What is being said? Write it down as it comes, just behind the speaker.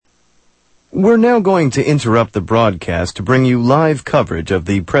We're now going to interrupt the broadcast to bring you live coverage of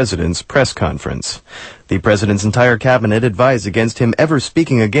the President's press conference. The President's entire cabinet advised against him ever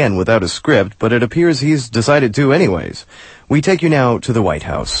speaking again without a script, but it appears he's decided to anyways. We take you now to the White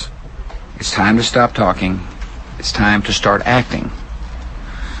House. It's time to stop talking. It's time to start acting.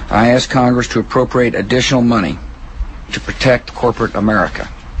 I ask Congress to appropriate additional money to protect corporate America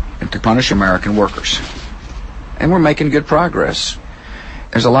and to punish American workers. And we're making good progress.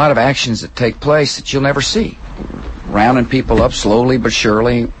 There's a lot of actions that take place that you'll never see. Rounding people up slowly but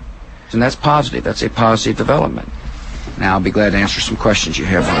surely, and that's positive. That's a positive development. Now, I'll be glad to answer some questions you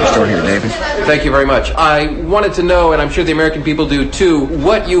have. We'll start here, David. Thank you very much. I wanted to know, and I'm sure the American people do too,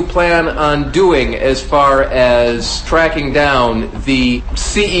 what you plan on doing as far as tracking down the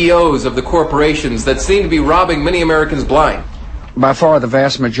CEOs of the corporations that seem to be robbing many Americans blind. By far, the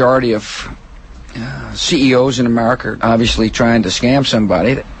vast majority of CEOs in America are obviously trying to scam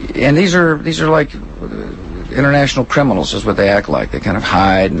somebody, and these are like international criminals is what they act like. They kind of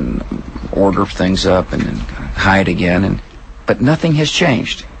hide and order things up and then hide again, but nothing has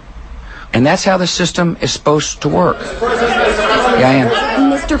changed. And that's how the system is supposed to work.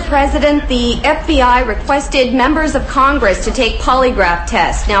 Mr. President, the FBI requested members of Congress to take polygraph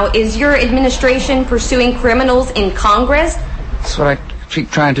tests. Now, is your administration pursuing criminals in Congress? That's what I keep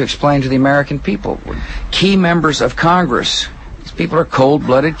trying to explain to the American people. Key members of Congress, these people are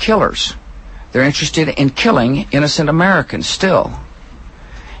cold-blooded killers. They're interested in killing innocent Americans still.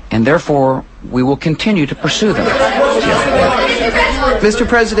 And therefore, we will continue to pursue them. Mr.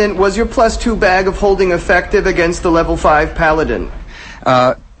 President, was your +2 bag of holding effective against the level 5 Paladin?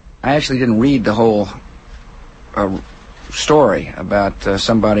 I actually didn't read the whole story about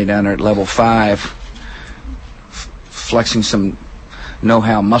somebody down there at level 5 flexing some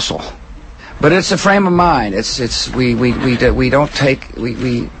know-how muscle. But it's a frame of mind. We don't take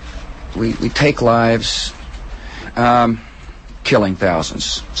we take lives, killing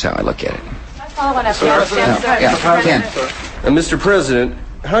thousands. That's how I look at it. Mr. President,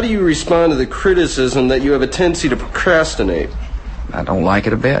 how do you respond to the criticism that you have a tendency to procrastinate? I don't like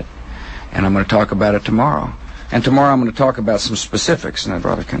it a bit, and I'm going to talk about it tomorrow. And tomorrow I'm going to talk about some specifics, and I'd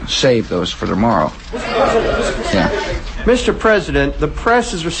rather kind of save those for tomorrow. Yeah. Mr. President, the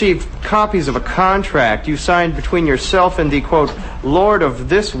press has received copies of a contract you signed between yourself and the, quote, Lord of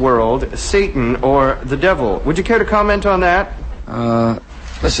this world, Satan, or the devil. Would you care to comment on that?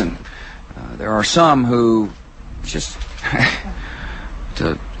 Listen, there are some who just...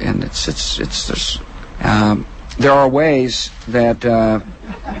 and there are ways that...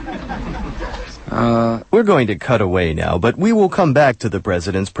 We're going to cut away now, but we will come back to the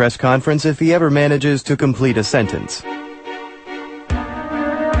President's press conference if he ever manages to complete a sentence.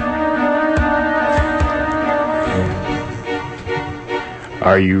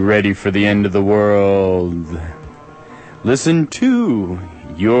 Are you ready for the end of the world? Listen to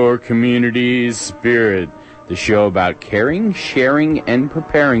Your Community's Spirit, the show about caring, sharing, and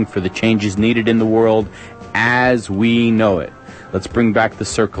preparing for the changes needed in the world as we know it. Let's bring back the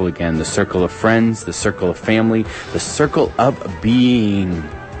circle again, the circle of friends, the circle of family, the circle of being.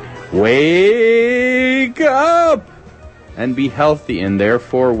 Wake up and be healthy and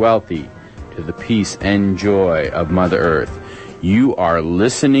therefore wealthy to the peace and joy of Mother Earth. You are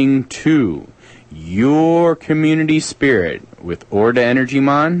listening to Your Community Spirit with Orda Energy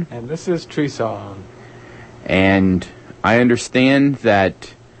Mon. And this is Tree Song. And I understand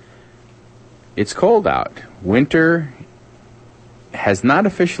that it's cold out. Winter has not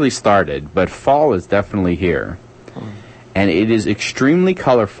officially started, but fall is definitely here. And it is extremely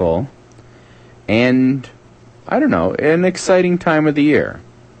colorful and, I don't know, an exciting time of the year.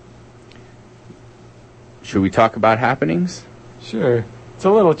 Should we talk about happenings? Sure. It's a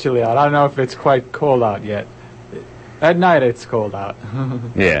little chilly out. I don't know if it's quite cold out yet. At night it's cold out.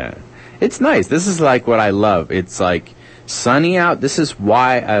 Yeah. It's nice. This is like what I love. It's like sunny out. This is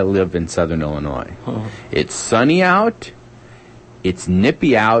why I live in Southern Illinois. It's sunny out. It's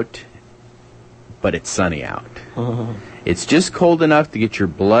nippy out, but it's sunny out. It's just cold enough to get your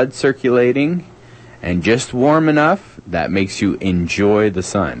blood circulating and just warm enough that makes you enjoy the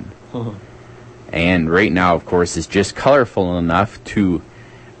sun. And right now, of course, it's just colorful enough to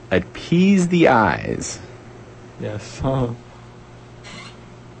appease the eyes. Yes.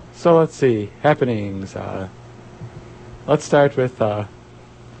 So let's see. Happenings. Let's start with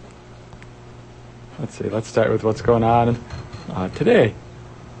what's going on today.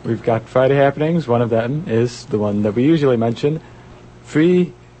 We've got Friday happenings. One of them is the one that we usually mention,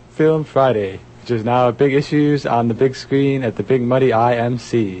 Free Film Friday, which is now big issues on the big screen at the Big Muddy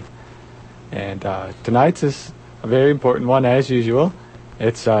IMC. And tonight's is a very important one, as usual.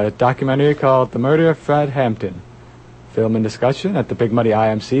 It's a documentary called The Murder of Fred Hampton. Film and discussion at the Big Muddy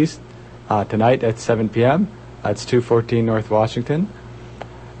IMC tonight at 7 p.m. That's 214 North Washington.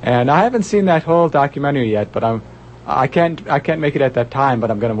 And I haven't seen that whole documentary yet, but I can't make it at that time,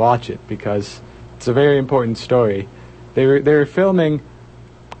 but I'm going to watch it because it's a very important story. They were filming.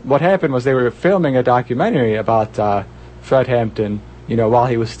 What happened was they were filming a documentary about Fred Hampton. While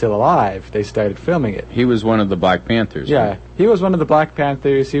he was still alive, they started filming it. He was one of the Black Panthers. Yeah, right? He was one of the Black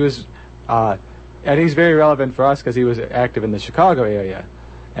Panthers. He was, and he's very relevant for us because he was active in the Chicago area,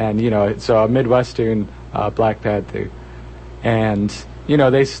 and so a Midwestern Black Panther, and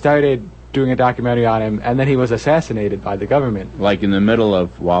they started doing a documentary on him, and then he was assassinated by the government. Like in the middle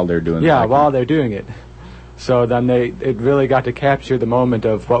of while they're doing. Yeah, while they're doing it. So then it really got to capture the moment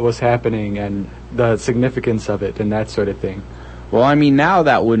of what was happening and the significance of it and that sort of thing. Well, I mean, now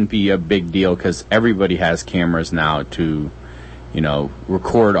that wouldn't be a big deal because everybody has cameras now to,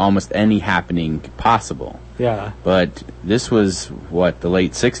 record almost any happening possible. Yeah. But this was, the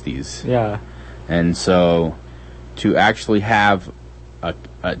late 60s? Yeah. And so to actually have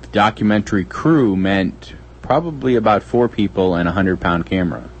a documentary crew meant probably about 4 people and a 100-pound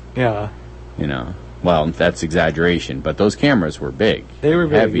camera. Yeah. Well, that's exaggeration, but those cameras were big. They were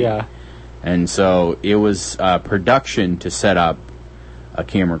big, heavy. Yeah. And so it was production to set up a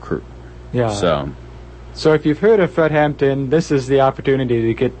camera crew. Yeah. So if you've heard of Fred Hampton, this is the opportunity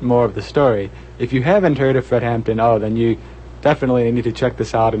to get more of the story. If you haven't heard of Fred Hampton, then you definitely need to check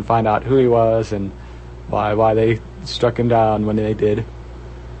this out and find out who he was and why they struck him down when they did.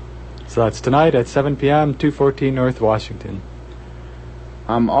 So that's tonight at 7 p.m., 214 North Washington.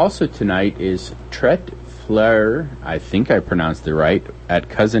 Also tonight is Tret Fure, I think I pronounced it right, at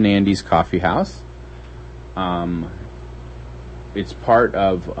Cousin Andy's Coffee House. It's part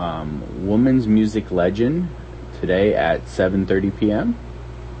of Woman's Music Legend today at 7:30 p.m.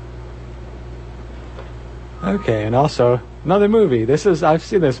 Okay, and also another movie. I've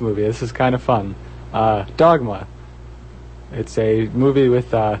seen this movie. This is kind of fun. Dogma. It's a movie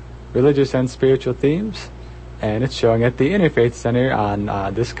with religious and spiritual themes, and it's showing at the Interfaith Center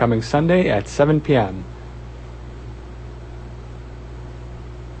on this coming Sunday at 7 p.m.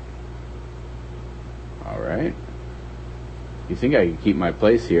 All right. You think I could keep my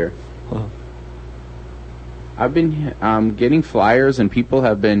place here? Huh. I've been getting flyers, and people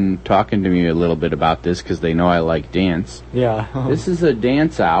have been talking to me a little bit about this because they know I like dance. Yeah. This is a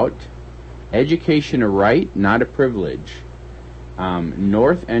dance out. Education a right, not a privilege.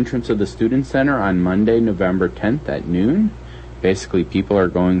 North entrance of the Student Center on Monday, November 10th at noon. Basically, people are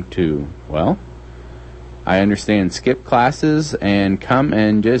going to, I understand, skip classes and come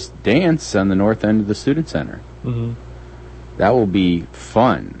and just dance on the north end of the Student Center. Mm-hmm. That will be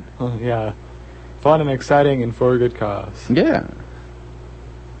fun. Yeah. Fun and exciting and for a good cause. Yeah.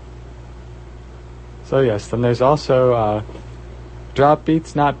 So yes, then there's also Drop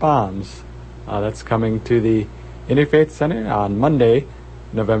Beats Not Bombs. That's coming to the Interfaith Center on Monday,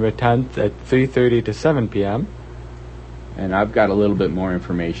 November 10th at 3:30 to 7 p.m. And I've got a little bit more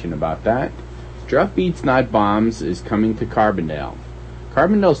information about that. Drop Beats Not Bombs is coming to Carbondale.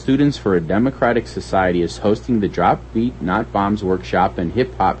 Carbondale Students for a Democratic Society is hosting the Drop Beat Not Bombs workshop and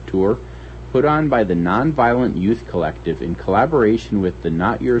hip-hop tour put on by the Nonviolent Youth Collective in collaboration with the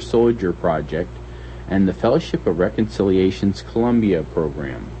Not Your Soldier Project and the Fellowship of Reconciliation's Columbia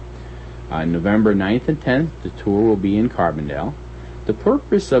program. November 9th and 10th, the tour will be in Carbondale. The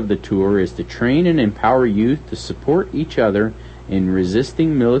purpose of the tour is to train and empower youth to support each other in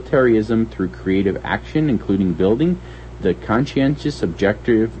resisting militarism through creative action, including building the conscientious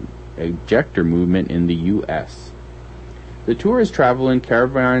objector movement in the U.S. The tour is travel in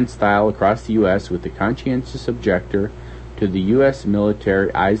caravan style across the U.S. with the conscientious objector to the U.S.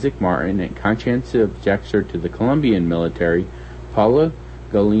 military, Isaac Martin, and conscientious objector to the Colombian military, Paula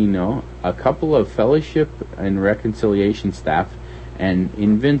Galino, a couple of Fellowship and Reconciliation staff, and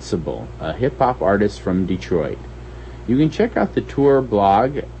Invincible, a hip-hop artist from Detroit. You can check out the tour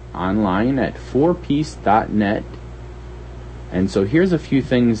blog online at 4piece.net. And so here's a few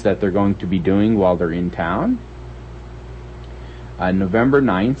things that they're going to be doing while they're in town. November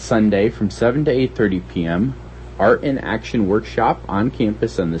 9th, Sunday, from 7 to 8:30 p.m., Art in Action Workshop on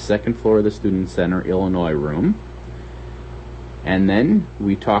campus on the second floor of the Student Center, Illinois room. And then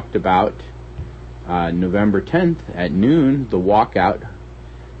we talked about November 10th at noon, the walkout,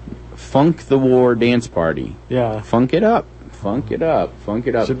 Funk the War dance party. Yeah. Funk it up. Funk it up. Funk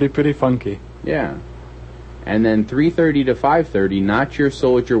it up. Should be pretty funky. Yeah. And then 3:30 to 5:30, Not Your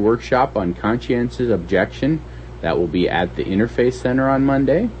Soldier workshop on conscientious objection. That will be at the Interfaith Center on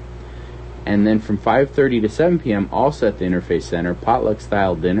Monday. And then from 5:30 to 7 p.m., also at the Interfaith Center,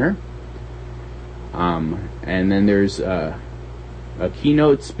 potluck-style dinner. And then there's a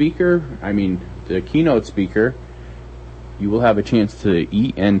keynote speaker. The keynote speaker, you will have a chance to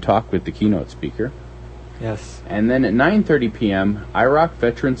eat and talk with the keynote speaker. Yes. And then at 9:30 p.m., Iraq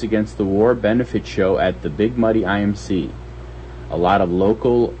Veterans Against the War benefit show at the Big Muddy IMC. A lot of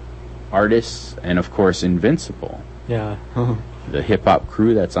local artists and, of course, Invincible. Yeah. The hip-hop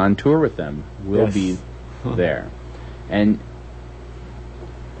crew that's on tour with them will be there. And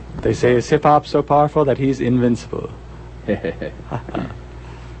they say his hip-hop so powerful that he's invincible.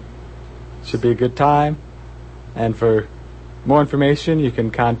 Should be a good time. And for more information, you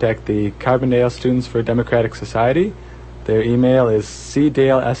can contact the Carbondale Students for Democratic Society. Their email is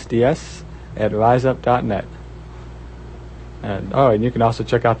cdalesds@riseup.net. And you can also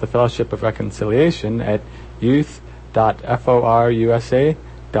check out the Fellowship of Reconciliation at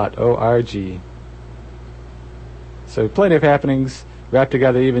youth.forusa.org. So plenty of happenings wrapped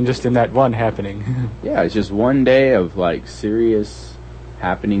together even just in that one happening. Yeah, it's just one day of serious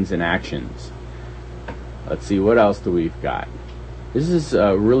happenings and actions. Let's see, what else do we've got? This is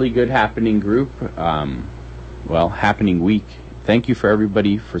a really good happening group. Happening week. Thank you for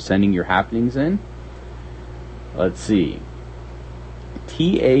everybody for sending your happenings in. Let's see.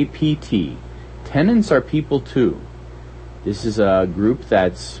 TAPT. Tenants Are People Too. This is a group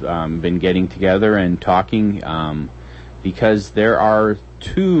that's been getting together and talking because there are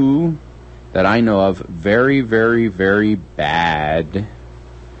two that I know of very, very, very bad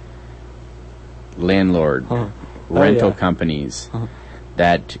landlord rental companies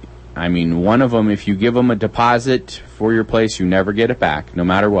that, one of them, if you give them a deposit for your place, you never get it back, no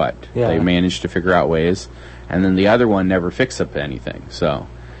matter what. Yeah. They manage to figure out ways. And then the other one never fixes up anything. So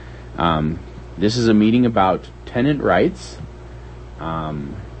this is a meeting about tenant rights.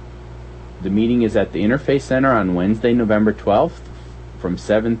 The meeting is at the Interfaith Center on Wednesday, November 12th from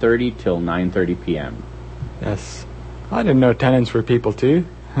 7:30 till 9:30 p.m. Yes. I didn't know tenants were people too.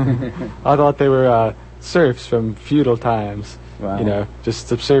 I thought they were serfs from feudal times. Wow. Just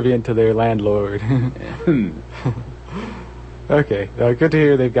subservient to their landlord. Okay, good to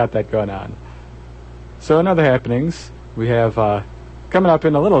hear they've got that going on. So in other happenings, we have coming up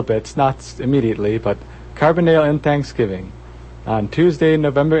in a little bit, not immediately, but Carbondale and Thanksgiving on Tuesday,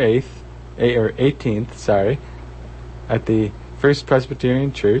 November 18th, at the First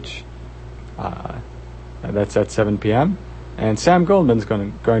Presbyterian Church. That's at 7 p.m. And Sam Goldman's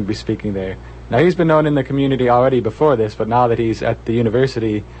going to be speaking there. Now, he's been known in the community already before this, but now that he's at the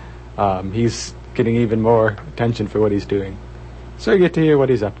university, he's getting even more attention for what he's doing. So you get to hear what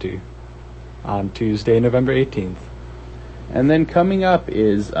he's up to on Tuesday, November 18th. And then coming up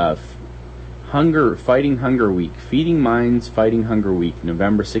is Fighting Hunger Week. Feeding Minds, Fighting Hunger Week,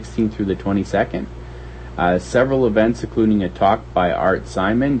 November 16th through the 22nd. Several events, including a talk by Art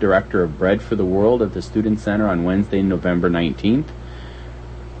Simon, director of Bread for the World at the Student Center on Wednesday, November 19th.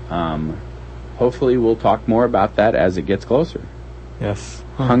 Hopefully we'll talk more about that as it gets closer. Yes.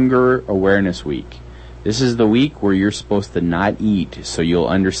 Hunger Awareness Week. This is the week where you're supposed to not eat, so you'll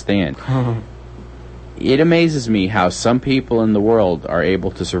understand. It amazes me how some people in the world are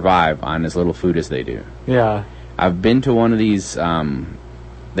able to survive on as little food as they do. Yeah. I've been to one of these,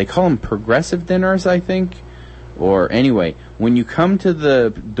 they call them progressive dinners, I think. Or anyway, when you come to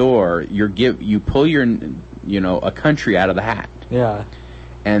the door, you pull a country out of the hat. Yeah.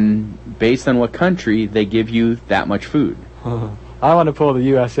 And based on what country, they give you that much food. I want to pull the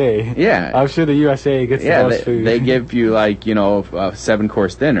USA. Yeah. I'm sure the USA gets the most food. They give you a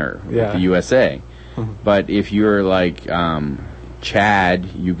 7-course dinner with the USA. But if you're Chad,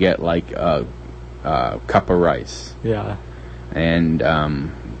 you get a cup of rice. Yeah. And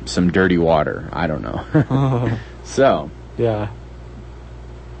some dirty water. I don't know. So. Yeah.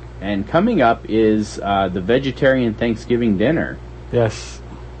 And coming up is the vegetarian Thanksgiving dinner. Yes.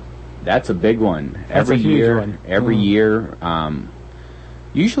 That's a big one. That's a huge one. Every year,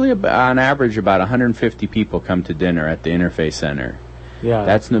 usually on average about 150 people come to dinner at the Interfaith Center. Yeah.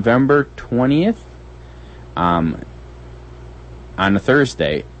 That's November 20th. On a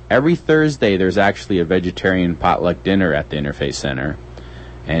Thursday. Every Thursday there's actually a vegetarian potluck dinner at the Interfaith Center.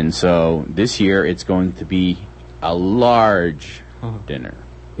 And so this year it's going to be a large dinner.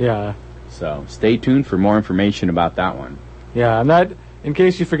 Yeah. So stay tuned for more information about that one. Yeah, and that, in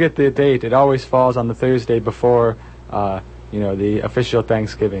case you forget the date, it always falls on the Thursday before, the official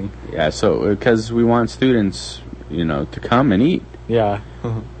Thanksgiving. Yeah, so because we want students, to come and eat. Yeah.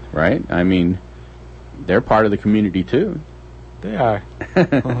 Right? They're part of the community too. They are.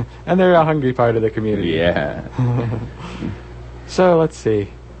 And they're a hungry part of the community. Yeah. So let's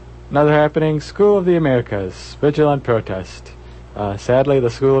see. Another happening, School of the Americas, vigil and protest. Sadly, the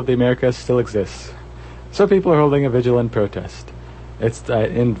School of the Americas still exists. So people are holding a vigil and protest. It's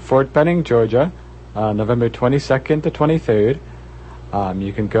in Fort Benning, Georgia, November 22nd to 23rd.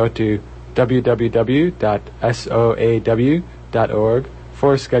 You can go to www.soaw.org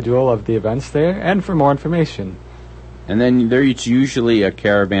for a schedule of the events there and for more information. And then there's usually a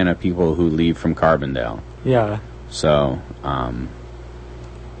caravan of people who leave from Carbondale. Yeah. So,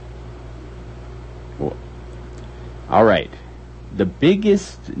 all right. The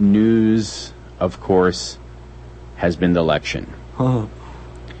biggest news, of course, has been the election. I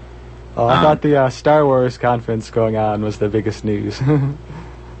thought the Star Wars conference going on was the biggest news.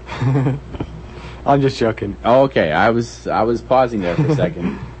 I'm just joking. Oh, okay. I was pausing there for a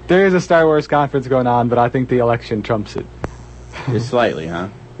second. There is a Star Wars conference going on, but I think the election trumps it. Just slightly, huh?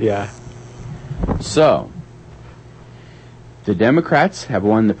 Yeah. So, the Democrats have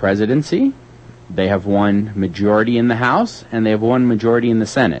won the presidency. They have won majority in the House, and they have won majority in the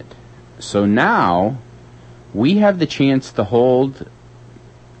Senate. So now, we have the chance to hold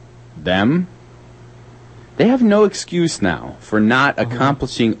them. They have no excuse now for not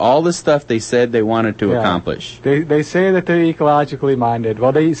accomplishing all the stuff they said they wanted to accomplish. They say that they're ecologically minded.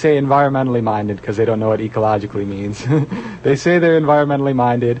 Well, they say environmentally minded because they don't know what ecologically means. They say they're environmentally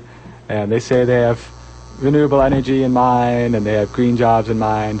minded, and they say they have renewable energy in mind, and they have green jobs in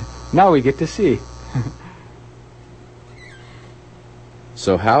mind. Now we get to see.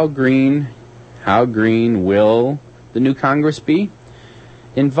 So how green will the new Congress be?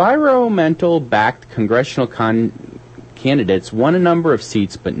 Environmental-backed congressional candidates won a number of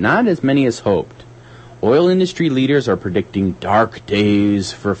seats, but not as many as hoped. Oil industry leaders are predicting dark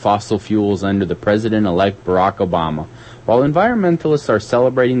days for fossil fuels under the President-elect Barack Obama, while environmentalists are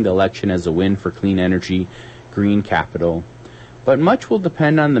celebrating the election as a win for clean energy, green capital. But much will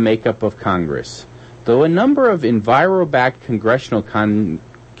depend on the makeup of Congress. Though a number of enviro-backed congressional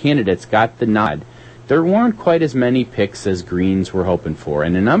candidates got the nod, there weren't quite as many picks as Greens were hoping for,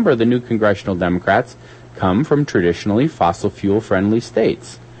 and a number of the new congressional Democrats come from traditionally fossil fuel-friendly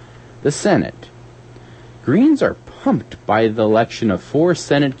states. The Senate. Greens are pumped by the election of 4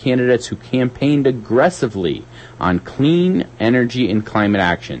 Senate candidates who campaigned aggressively on clean energy and climate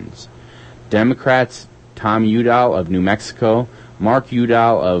actions. Democrats Tom Udall of New Mexico, Mark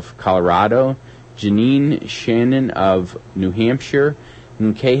Udall of Colorado, Janine Shannon of New Hampshire,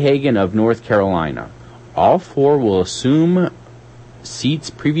 and Kay Hagan of North Carolina. All 4 will assume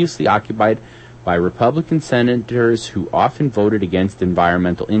seats previously occupied by Republican senators who often voted against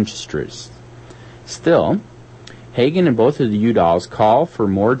environmental interests. Still, Hagan and both of the Udalls call for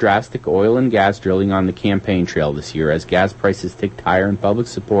more drastic oil and gas drilling on the campaign trail this year as gas prices ticked higher and public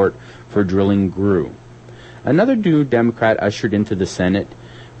support for drilling grew. Another new Democrat ushered into the Senate,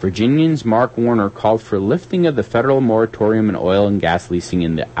 Virginians Mark Warner, called for lifting of the federal moratorium on oil and gas leasing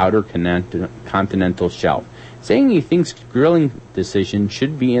in the outer continental shelf, saying he thinks drilling decision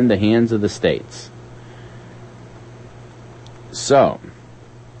should be in the hands of the states. So,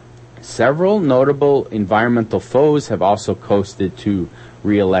 several notable environmental foes have also coasted to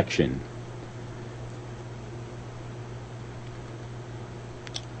re-election.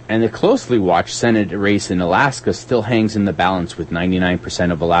 And the closely watched Senate race in Alaska still hangs in the balance, with 99%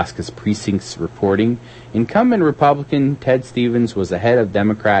 of Alaska's precincts reporting incumbent Republican Ted Stevens was ahead of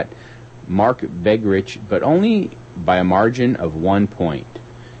Democrat Mark Begrich, but only by a margin of 1 point.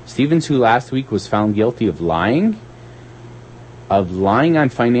 Stevens, who last week was found guilty of lying on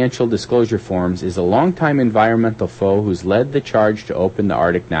financial disclosure forms, is a longtime environmental foe who's led the charge to open the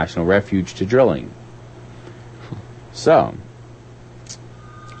Arctic National Refuge to drilling. So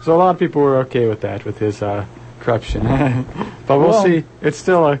a lot of people were okay with that, with his corruption. But we'll see. It's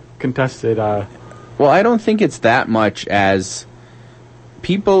still a contested... Well, I don't think it's that much as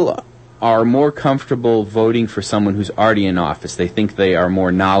people are more comfortable voting for someone who's already in office. They think they are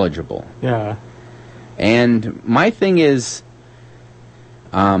more knowledgeable. Yeah. And my thing is,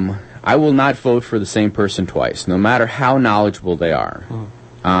 I will not vote for the same person twice, no matter how knowledgeable they are.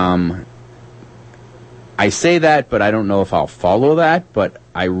 I say that, but I don't know if I'll follow that, but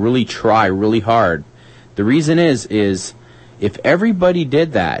I really try really hard. The reason is if everybody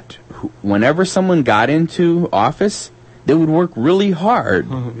did that, whenever someone got into office, they would work really hard.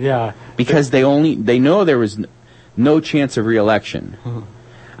 Yeah. Because they know there was no chance of re-election.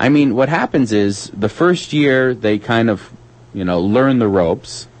 I mean, what happens is the first year they kind of, learn the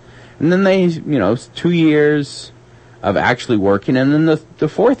ropes, and then they, 2 years of actually working, and then the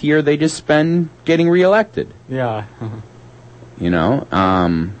fourth year they just spend getting reelected. Yeah.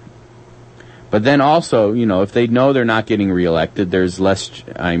 But then also, if they know they're not getting reelected, there's less,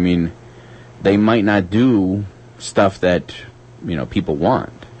 they might not do stuff that, people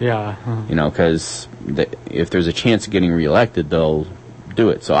want. Yeah. Because if there's a chance of getting reelected, they'll do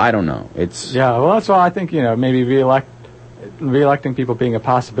it. So I don't know. Yeah, well, that's why I think, maybe reelecting people being a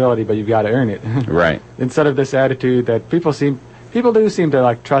possibility, but you've got to earn it. Right. Instead of this attitude that people do seem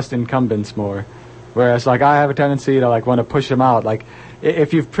to, trust incumbents more. Whereas, I have a tendency to, want to push them out.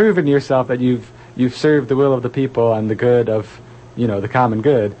 If you've proven yourself that you've served the will of the people and the good of, the common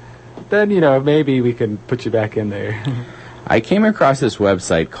good, then, maybe we can put you back in there. I came across this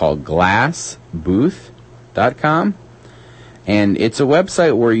website called glassbooth.com, and it's a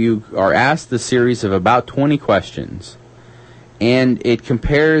website where you are asked a series of about 20 questions, and it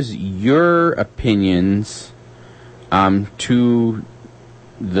compares your opinions to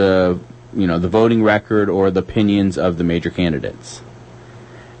the voting record or the opinions of the major candidates.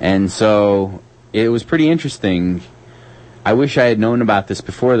 And so it was pretty interesting. I wish I had known about this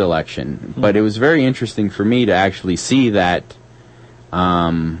before the election, but it was very interesting for me to actually see that,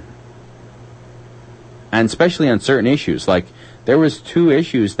 and especially on certain issues. There was 2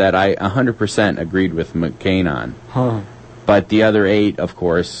 issues that I 100% agreed with McCain on, but the other 8, of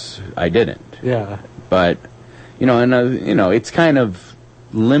course, I didn't. Yeah. But, it's kind of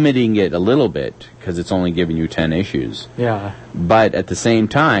limiting it a little bit because it's only giving you 10 issues. Yeah. But at the same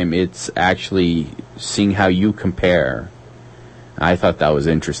time, it's actually seeing how you compare. I thought that was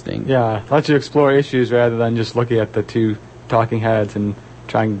interesting. Yeah, let you explore issues rather than just looking at the 2 talking heads and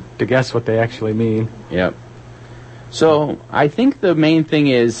trying to guess what they actually mean. Yep. So I think the main thing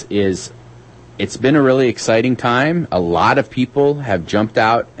is it's been a really exciting time. A lot of people have jumped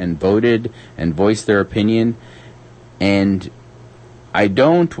out and voted and voiced their opinion, and I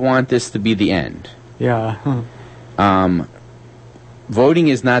don't want this to be the end. Yeah. Voting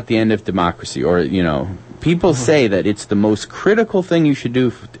is not the end of democracy, or, people say that it's the most critical thing you should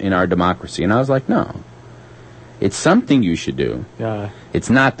do in our democracy, and I was like, no. It's something you should do. Yeah. It's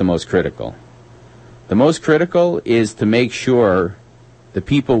not the most critical. The most critical is to make sure the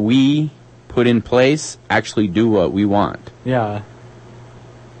people we put in place actually do what we want. Yeah.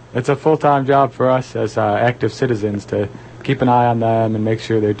 It's a full-time job for us as active citizens to keep an eye on them and make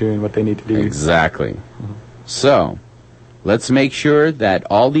sure they're doing what they need to do. Exactly. So, let's make sure that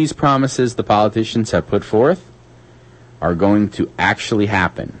all these promises the politicians have put forth are going to actually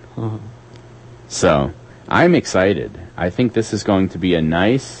happen. So, I'm excited. I think this is going to be a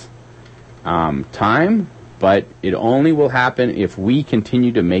nice time, but it only will happen if we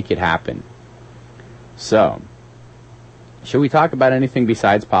continue to make it happen. So, should we talk about anything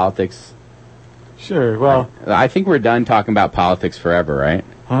besides politics? Sure, well... I think we're done talking about politics forever, right?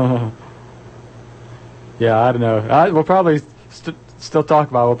 Yeah, I don't know. We'll probably still talk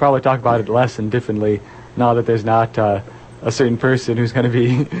about it. We'll probably talk about it less and differently now that there's not a certain person who's going to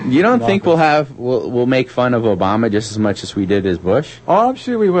be... You don't think we'll make fun of Obama just as much as we did as Bush? Oh, I'm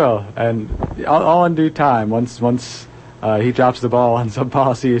sure we will, and all in due time, once he drops the ball on some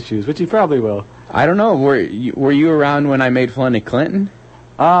policy issues, which he probably will. I don't know. Were you around when I made fun of Clinton?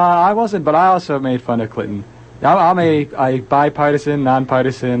 I wasn't, but I also made fun of Clinton. I'm a bipartisan,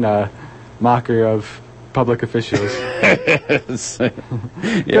 nonpartisan mocker of public officials. Because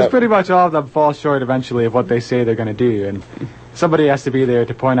pretty much all of them fall short eventually of what they say they're going to do, and somebody has to be there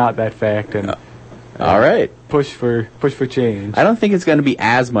to point out that fact and all right, push for change. I don't think it's going to be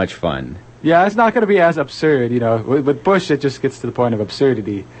as much fun. Yeah, it's not going to be as absurd. With Bush, it just gets to the point of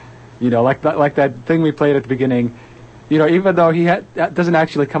absurdity. Like that thing we played at the beginning. Even though he doesn't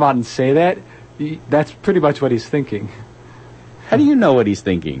actually come out and say that, that's pretty much what he's thinking. How do you know what he's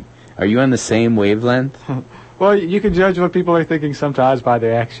thinking? Are you on the same wavelength? Well, you can judge what people are thinking sometimes by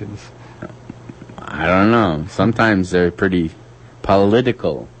their actions. I don't know. Sometimes they're pretty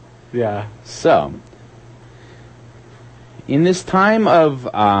political. Yeah. So, in this time of,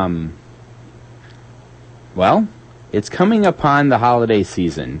 it's coming upon the holiday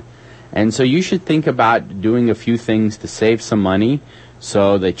season. And so you should think about doing a few things to save some money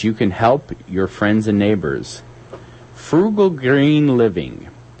so that you can help your friends and neighbors. Frugal green living.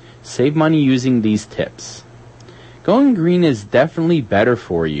 Save money using these tips. Going green is definitely better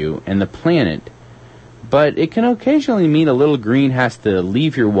for you and the planet, but it can occasionally mean a little green has to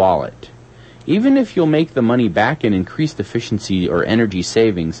leave your wallet. Even if you'll make the money back in increased efficiency or energy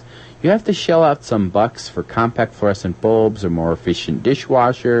savings, you have to shell out some bucks for compact fluorescent bulbs, a more efficient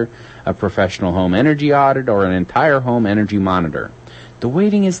dishwasher, a professional home energy audit, or an entire home energy monitor. The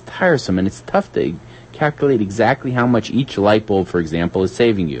waiting is tiresome, and it's tough to calculate exactly how much each light bulb, for example, is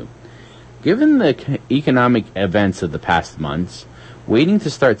saving you. Given the economic events of the past months, Waiting to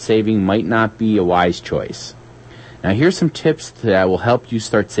start saving might not be a wise choice. Now here's some tips that will help you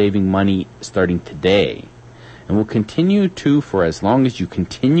start saving money starting today, and will continue to for as long as you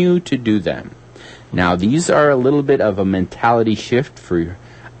continue to do them. Now these are a little bit of a mentality shift for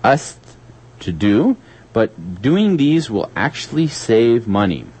us to do, but doing these will actually save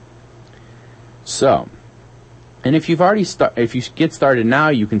money. So, and if you've already if you get started now,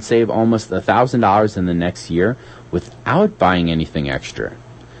 you can save almost $1,000 in the next year without buying anything extra.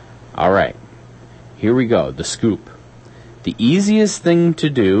 All right, here we go, the scoop. The easiest thing to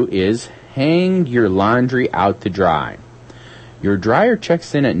do is hang your laundry out to dry. Your dryer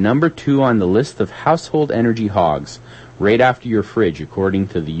checks in at number 2 on the list of household energy hogs, right after your fridge, according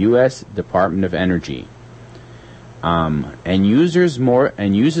to the U.S. Department of Energy. And uses more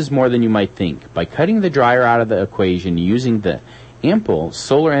than you might think. By cutting the dryer out of the equation, using the ample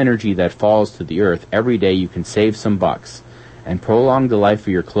solar energy that falls to the earth every day, you can save some bucks and prolong the life of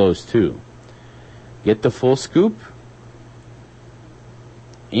your clothes too. Get the full scoop?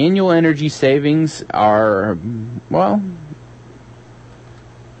 Annual energy savings are, well,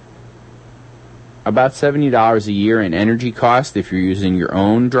 about $70 a year in energy cost if you're using your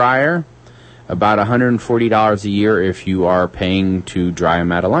own dryer. About $140 a year if you are paying to dry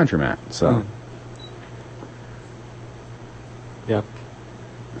them at a laundromat. So, Yep.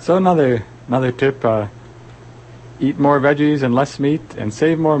 So another tip: eat more veggies and less meat, and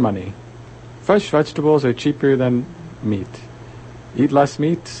save more money. Fresh vegetables are cheaper than meat. Eat less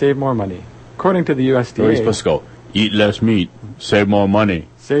meat, save more money. According to the USDA. You're supposed to go, eat less meat, save more money.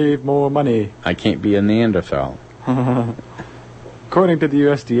 Save more money. I can't be a Neanderthal. According to the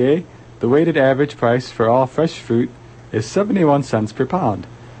USDA, the weighted average price for all fresh fruit is 71 cents per pound.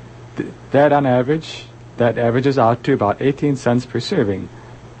 That averages out to about 18 cents per serving.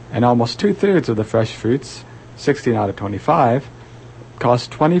 And almost 2/3 of the fresh fruits, 16 out of 25,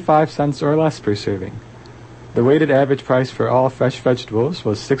 cost 25 cents or less per serving. The weighted average price for all fresh vegetables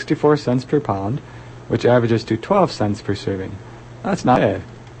was 64 cents per pound, which averages to 12 cents per serving. That's not bad.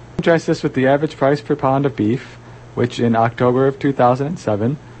 Contrast this with the average price per pound of beef, which in October of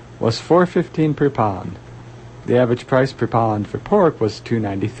 2007 was $4.15 per pound. The average price per pound for pork was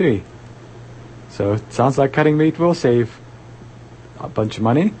 $2.93. So it sounds like cutting meat will save a bunch of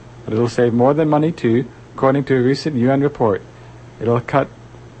money, but it'll save more than money too, according to a recent UN report. It'll cut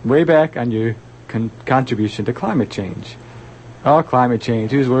way back on your contribution to climate change. Oh, climate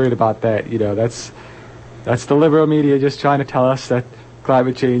change, who's worried about that? You know, that's the liberal media just trying to tell us that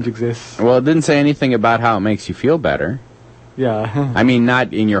climate change exists. Well, it didn't say anything about how it makes you feel better. Yeah. I mean,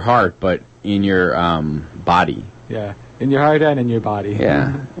 not in your heart, but in your body. Yeah, in your heart and in your body.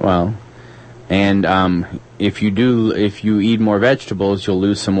 Yeah, well, and if you eat more vegetables, you'll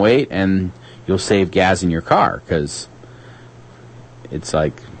lose some weight and you'll save gas in your car, because it's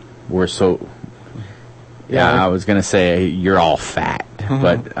like we're so... Yeah, I was going to say you're all fat,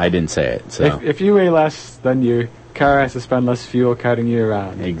 but I didn't say it. So if you weigh less, then your car has to spend less fuel carrying you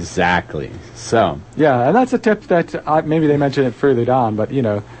around. Exactly. So yeah, and that's a tip that maybe they mention it further down, but you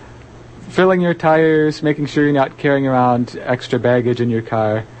know, filling your tires, making sure you're not carrying around extra baggage in your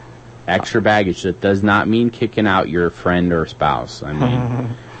car. Extra baggage, that does not mean kicking out your friend or spouse. I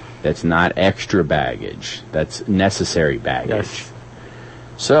mean, that's not extra baggage. That's necessary baggage. Yes.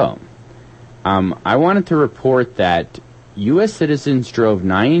 So, I wanted to report that U.S. citizens drove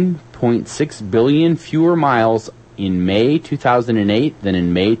 9.6 billion fewer miles in May 2008 than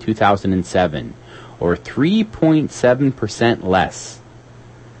in May 2007, or 3.7% less.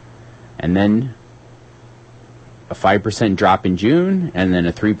 And then a 5% drop in June, and then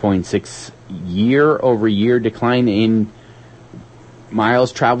a 3.6 year-over-year decline in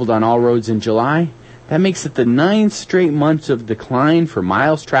miles traveled on all roads in July. That makes it the 9th straight months of decline for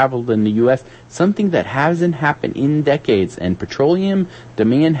miles traveled in the U.S., something that hasn't happened in decades, and petroleum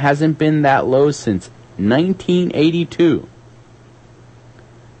demand hasn't been that low since 1982.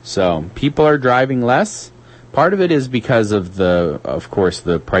 So, people are driving less. Part of it is because of of course,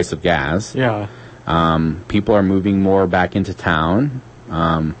 the price of gas. Yeah. People are moving more back into town.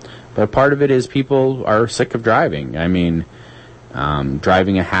 But part of it is people are sick of driving. I mean,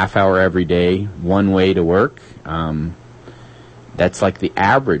 driving a half hour every day, one way to work, that's like the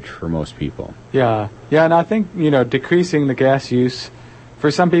average for most people. Yeah, and I think, decreasing the gas use,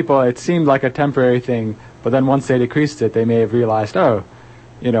 for some people it seemed like a temporary thing, but then once they decreased it, they may have realized,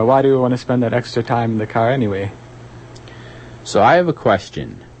 why do we want to spend that extra time in the car anyway? So I have a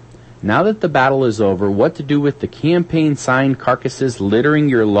question. Now that the battle is over, what to do with the campaign sign carcasses littering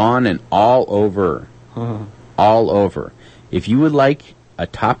your lawn and all over? All over. If you would like a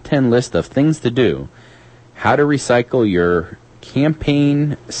top 10 list of things to do, how to recycle your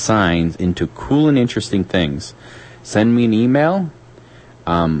campaign signs into cool and interesting things, send me an email,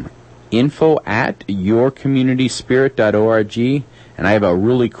 info@yourcommunityspirit.org, and I have a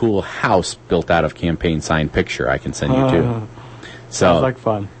really cool house built out of campaign sign picture I can send you too. Sounds like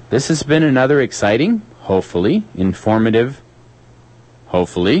fun. This has been another exciting, hopefully, informative,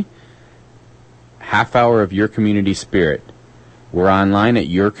 hopefully, half hour of Your Community Spirit. We're online at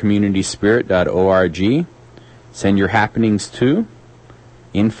yourcommunityspirit.org. Send your happenings to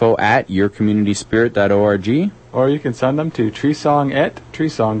info@yourcommunityspirit.org. Or you can send them to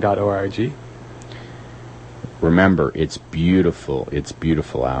treesong@treesong.org. Remember, it's beautiful. It's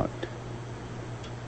beautiful out.